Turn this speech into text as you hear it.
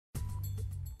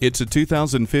It's a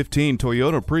 2015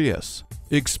 Toyota Prius.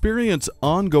 Experience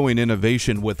ongoing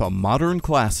innovation with a modern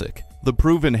classic. The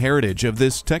proven heritage of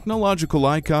this technological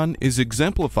icon is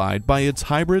exemplified by its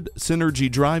hybrid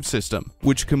Synergy drive system,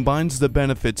 which combines the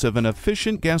benefits of an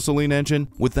efficient gasoline engine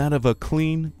with that of a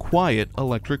clean, quiet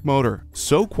electric motor.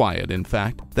 So quiet, in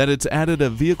fact, that it's added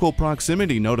a vehicle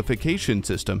proximity notification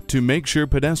system to make sure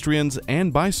pedestrians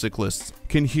and bicyclists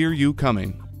can hear you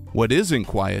coming. What isn't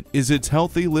quiet is its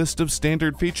healthy list of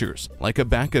standard features, like a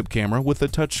backup camera with a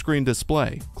touchscreen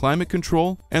display, climate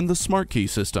control, and the smart key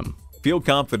system. Feel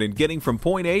confident getting from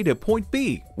point A to point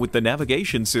B with the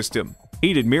navigation system.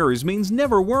 Heated mirrors means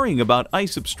never worrying about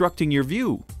ice obstructing your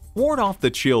view. Ward off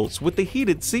the chills with the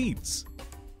heated seats.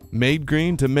 Made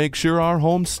green to make sure our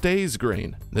home stays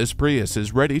green, this Prius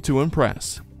is ready to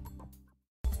impress.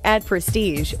 At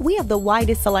Prestige, we have the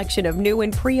widest selection of new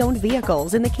and pre-owned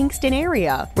vehicles in the Kingston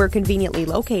area. We're conveniently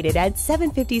located at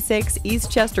 756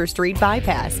 East Chester Street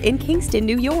Bypass in Kingston,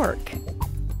 New York.